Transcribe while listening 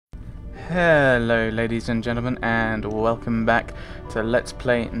Hello ladies and gentlemen, and welcome back to Let's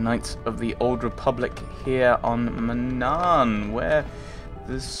Play Knights of the Old Republic here on Manan, where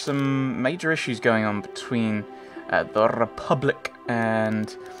there's some major issues going on between the Republic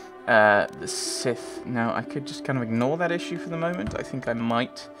and the Sith. Now, I could just kind of ignore that issue for the moment. I think I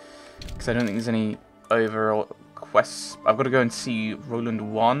might, because I don't think there's any overall quests. I've got to go and see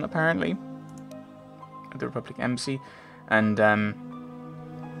Roland 1, apparently, at the Republic Embassy, and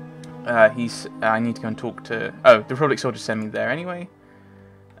I need to go and talk to... Oh, the Republic soldier sent me there anyway.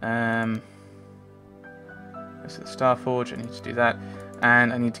 Go to the Star Forge, I need to do that.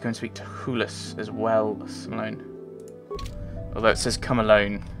 And I need to go and speak to Hulis as well, alone. Although it says come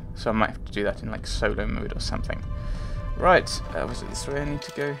alone, so I might have to do that in like solo mode or something. Right, was it this way I need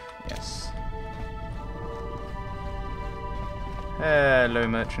to go? Yes. Hello,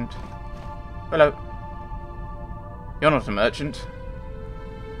 merchant. Hello. You're not a merchant.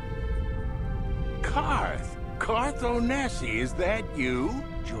 Carth Onesi, is that you?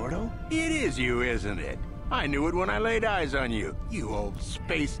 Jordo? It is you, isn't it? I knew it when I laid eyes on you. You old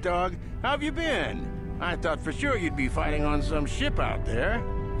space dog. How have you been? I thought for sure you'd be fighting on some ship out there.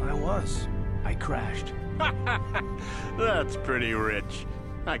 I was. I crashed. That's pretty rich.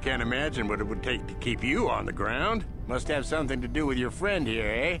 I can't imagine what it would take to keep you on the ground. Must have something to do with your friend here,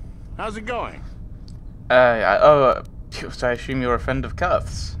 eh? How's it going? So I assume you're a friend of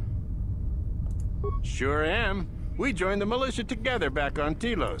Carth's? Sure am. We joined the militia together back on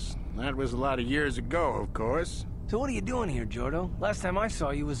Telos. That was a lot of years ago, of course. So what are you doing here, Jordo? Last time I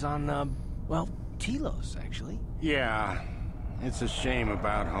saw you was on, well, Telos, actually. Yeah, it's a shame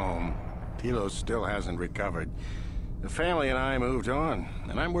about home. Telos still hasn't recovered. The family and I moved on,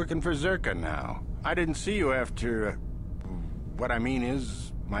 and I'm working for Zerka now. I didn't see you after... what I mean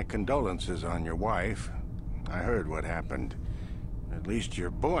is, my condolences on your wife. I heard what happened. At least your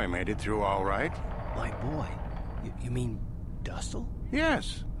boy made it through all right. My boy? You mean Dustle?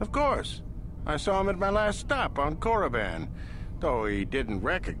 Yes, of course. I saw him at my last stop on Korriban, though he didn't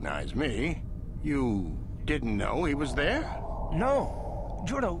recognize me. You didn't know he was there? No.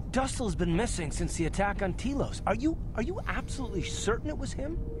 Jordo, Dustle's been missing since the attack on Telos. Are you absolutely certain it was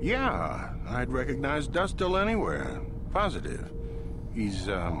him? Yeah, I'd recognize Dustle anywhere. Positive. He's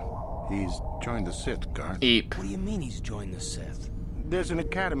joined the Sith, Carth. Eep. What do you mean he's joined the Sith? There's an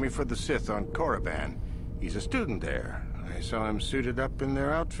academy for the Sith on Korriban. He's a student there. I saw him suited up in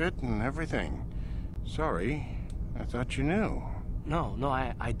their outfit and everything. Sorry, I thought you knew. No,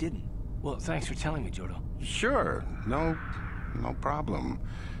 I didn't. Well, thanks for telling me, Jordo. Sure, no problem.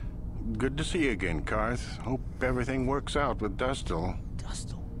 Good to see you again, Carth. Hope everything works out with Dustle.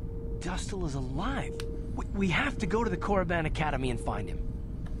 Dustle? Dustle is alive. We have to go to the Korriban Academy and find him.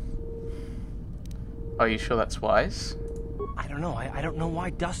 Are you sure that's wise? I don't know. I don't know why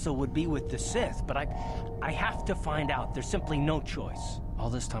Dustle would be with the Sith, but I have to find out. There's simply no choice. All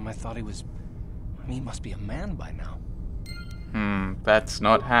this time I thought he was... I mean, he must be a man by now. That's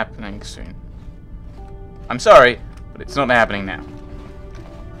not happening soon. I'm sorry, but it's not happening now.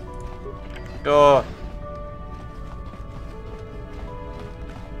 Door.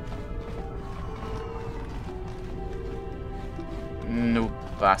 No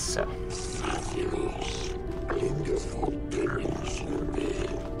pasa.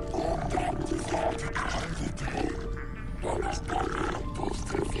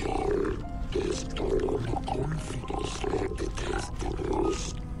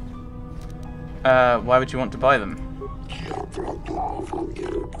 Why would you want to buy them?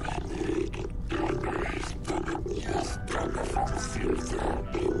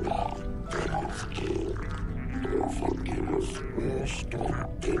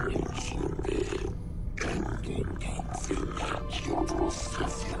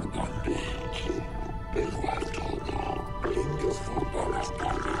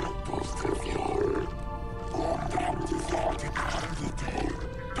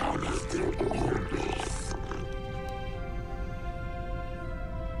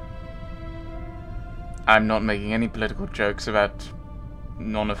 I'm not making any political jokes about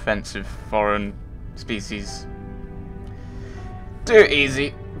non-offensive foreign species. Too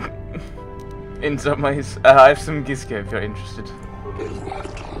easy. In some ways. I have some Gizko if you're interested.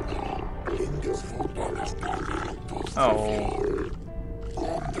 Oh.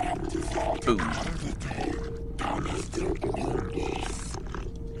 Boom.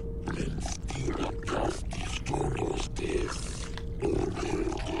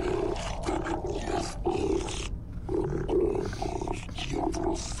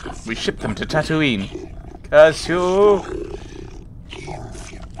 We ship them to Tatooine. Casio!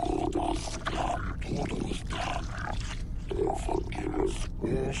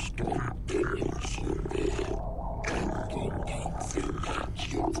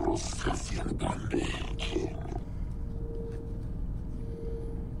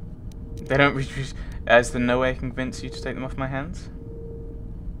 They don't refuse. Is there no way I can convince you to take them off my hands?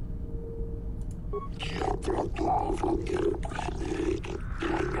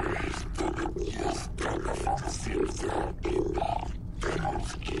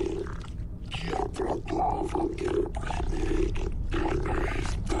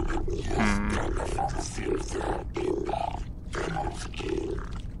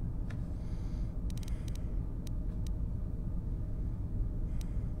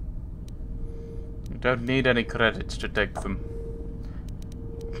 Don't need any credits to take them.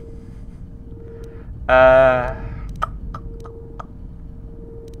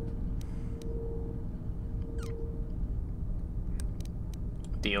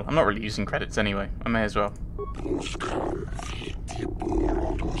 Deal. I'm not really using credits anyway. I may as well.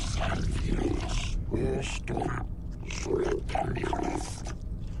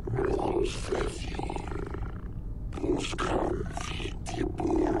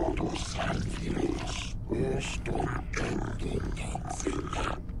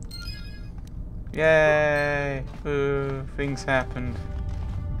 Yay! Ooh, things happened.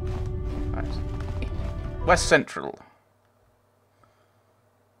 Right. West Central.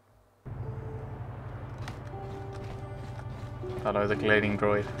 Hello, the gliding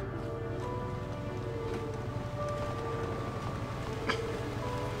droid.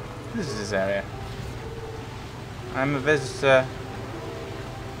 This is his area. I'm a visitor.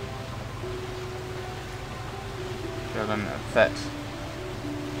 Children, a vet.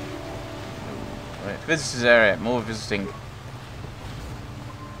 Wait, visitors area, more visiting.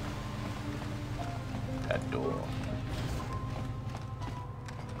 That door.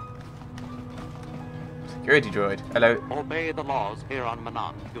 Security droid, hello. Obey the laws here on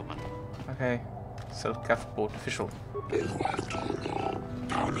Manan, human. Okay, self-cuff port official.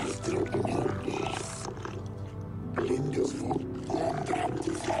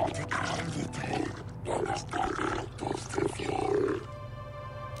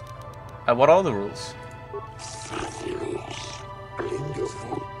 What are the rules?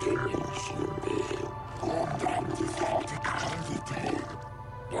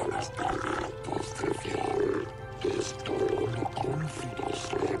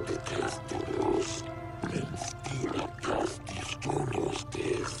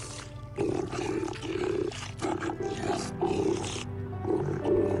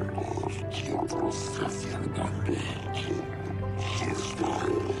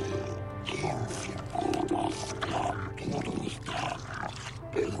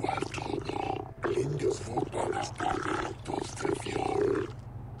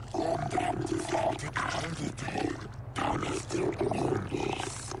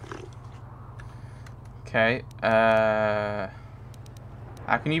 Okay,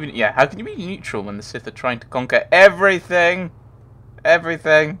 how can you be, how can you be neutral when the Sith are trying to conquer everything?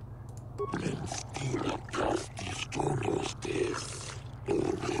 Everything.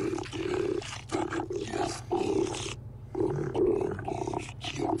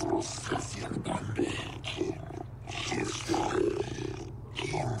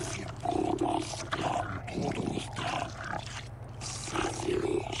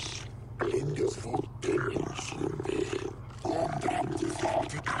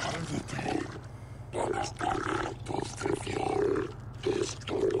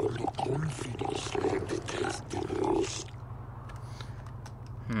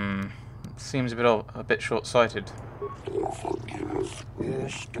 Seems a bit short-sighted.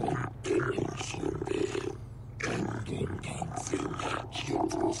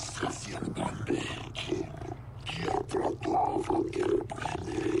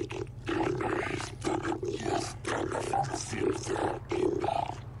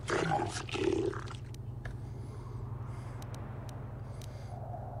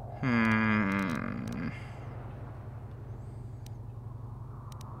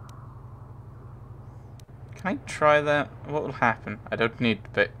 Can I try that? What will happen? I don't need to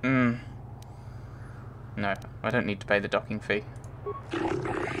pay. No, I don't need to pay the docking fee.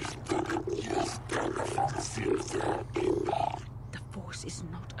 The Force is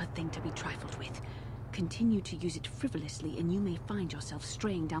not a thing to be trifled with. Continue to use it frivolously, and you may find yourself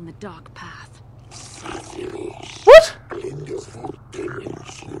straying down the dark path. What?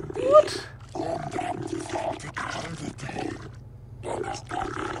 What?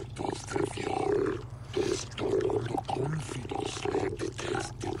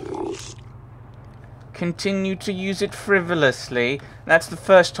 Continue to use it frivolously. That's the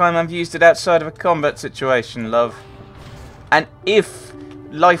first time I've used it outside of a combat situation, love. And if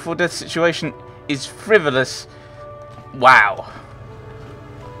life or death situation is frivolous. Wow.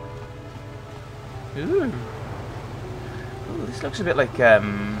 Ooh. Ooh, this looks a bit like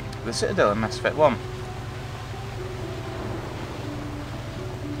the Citadel in Mass Effect 1.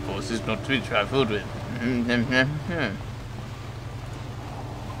 Force is not to be trifled with.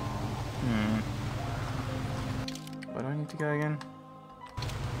 Where do I need to go again?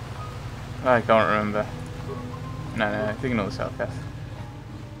 I can't remember. No, ignore the south path.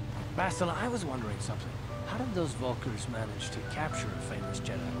 Bastila, I was wondering something. How did those Vulkars manage to capture a famous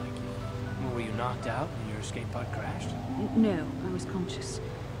Jedi like you? Were you knocked out when your escape pod crashed? No, I was conscious.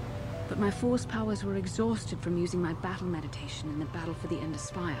 But my force powers were exhausted from using my battle meditation in the battle for the Ender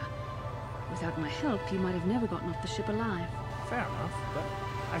Spire. Without my help, you might have never gotten off the ship alive. Fair enough, but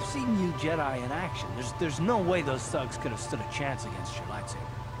I've seen you Jedi in action. There's no way those thugs could have stood a chance against your lightsaber.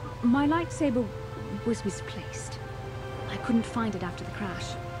 My lightsaber was misplaced. I couldn't find it after the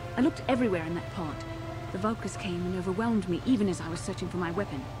crash. I looked everywhere in that pod. The Vulkars came and overwhelmed me even as I was searching for my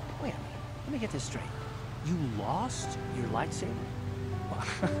weapon. Wait a minute. Let me get this straight. You lost your lightsaber? Well,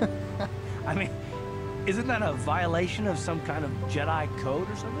 I mean, isn't that a violation of some kind of Jedi code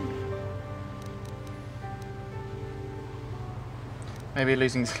or something? Maybe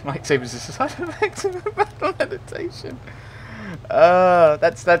losing lightsabers is a side effect of a battle meditation.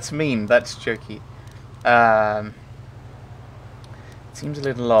 That's mean. That's jokey. It seems a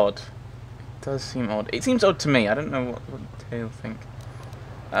little odd. It does seem odd. It seems odd to me. I don't know what Tail think.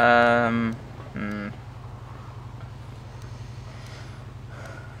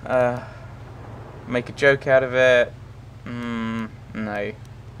 Make a joke out of it. No.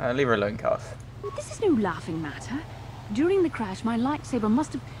 Leave her alone, Garth. This is no laughing matter. During the crash, my lightsaber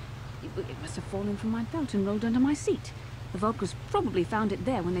must have... It must have fallen from my belt and rolled under my seat. The Vulkars probably found it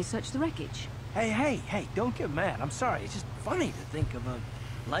there when they searched the wreckage. Hey, don't get mad. I'm sorry. It's just funny to think of a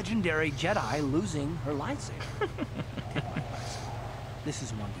legendary Jedi losing her lightsaber. Take my advice. This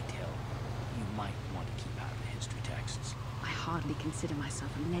is one detail you might want to keep out of the history texts. I hardly consider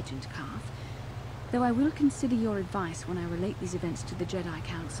myself a legend, Carth. Though I will consider your advice when I relate these events to the Jedi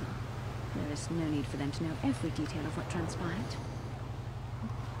Council. There is no need for them to know every detail of what transpired.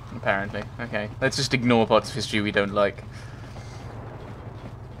 Apparently. Okay. Let's just ignore parts of history we don't like.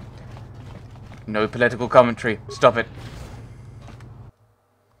 No political commentary. Stop it.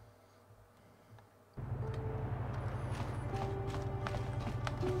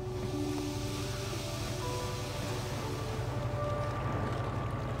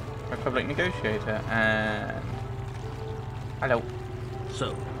 Republic negotiator and... Hello.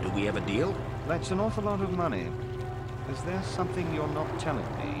 So, do we have a deal? That's an awful lot of money. Is there something you're not telling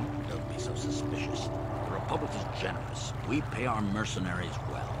me? Don't be so suspicious. The Republic is generous. We pay our mercenaries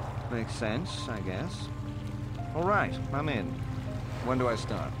well. Makes sense, I guess. All right, I'm in. When do I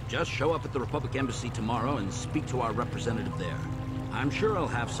start? Just show up at the Republic Embassy tomorrow and speak to our representative there. I'm sure he'll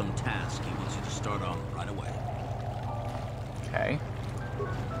have some task he wants you to start on right away. Okay.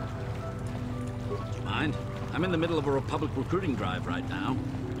 Do you mind? I'm in the middle of a Republic recruiting drive right now.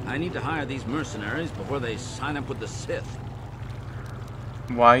 I need to hire these mercenaries before they sign up with the Sith.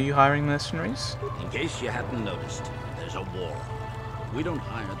 Why are you hiring mercenaries? In case you hadn't noticed, there's a war. If we don't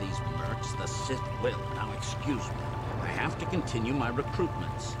hire these mercs, the Sith will. Now excuse me. I have to continue my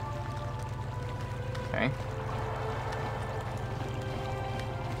recruitments. Okay.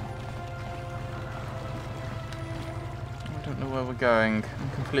 I don't know where we're going. I'm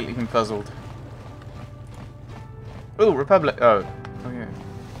completely puzzled. Oh, Republic. Oh, yeah.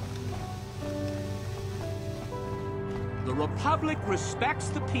 The Republic respects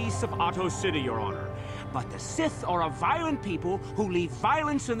the peace of Otto City, Your Honor. But the Sith are a violent people who leave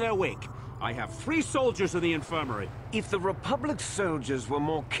violence in their wake. I have 3 soldiers in the infirmary. If the Republic soldiers were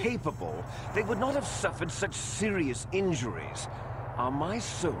more capable, they would not have suffered such serious injuries. Are my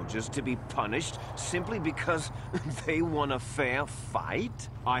soldiers to be punished simply because they won a fair fight?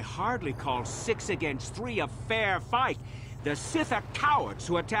 I hardly call 6 against 3 a fair fight. The Sith are cowards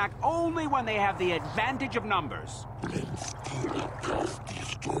who attack only when they have the advantage of numbers.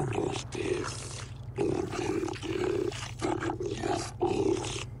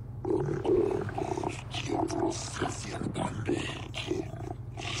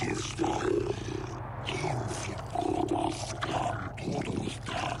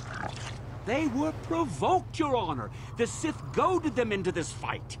 They were provoked, Your Honor. The Sith goaded them into this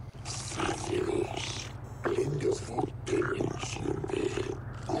fight.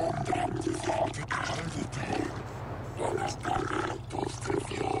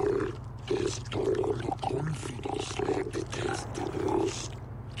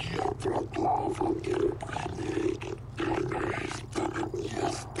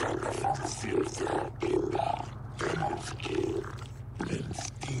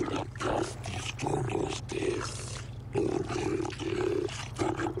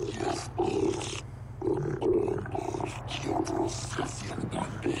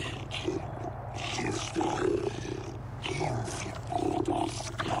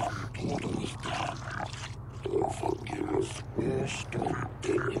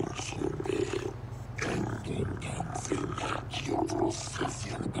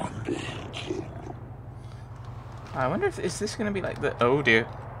 I wonder if is this going to be like the... Oh dear.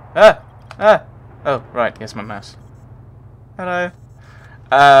 Ah! Ah! Oh, right, yes, my mouse. Hello.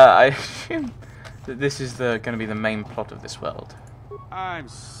 I assume that this is going to be the main plot of this world. I'm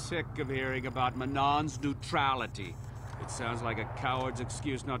sick of hearing about Manon's neutrality. It sounds like a coward's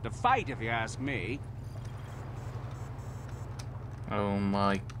excuse not to fight, if you ask me. Oh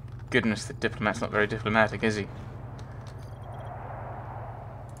my goodness, the diplomat's not very diplomatic, is he?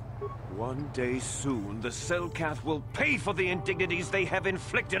 One day soon, the Cellcat will pay for the indignities they have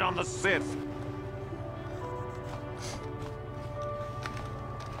inflicted on the Sith.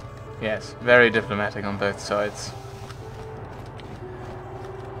 Yes, very diplomatic on both sides.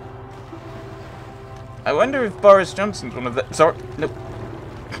 I wonder if Boris Johnson's one of the... Sorry, no.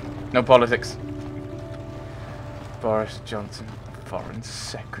 No politics. Boris Johnson, Foreign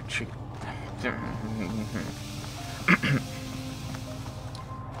Secretary.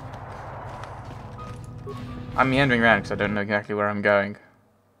 I'm meandering around because I don't know exactly where I'm going.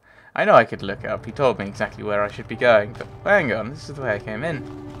 I know I could look it up. He told me exactly where I should be going, but hang on, this is the way I came in.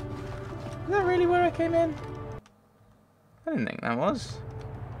 Is that really where I came in? I didn't think that was.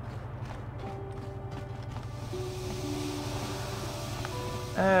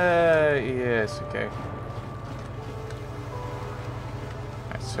 Yes, okay.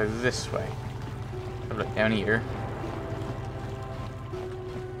 Right, so this way. Have a look down here.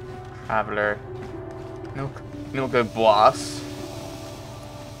 Traveler. No go boss.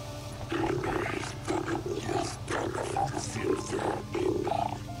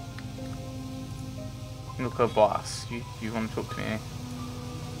 No go boss. You want to talk to me?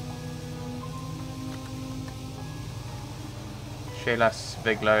 Shelas,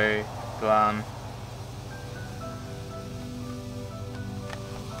 Viglo, Guan.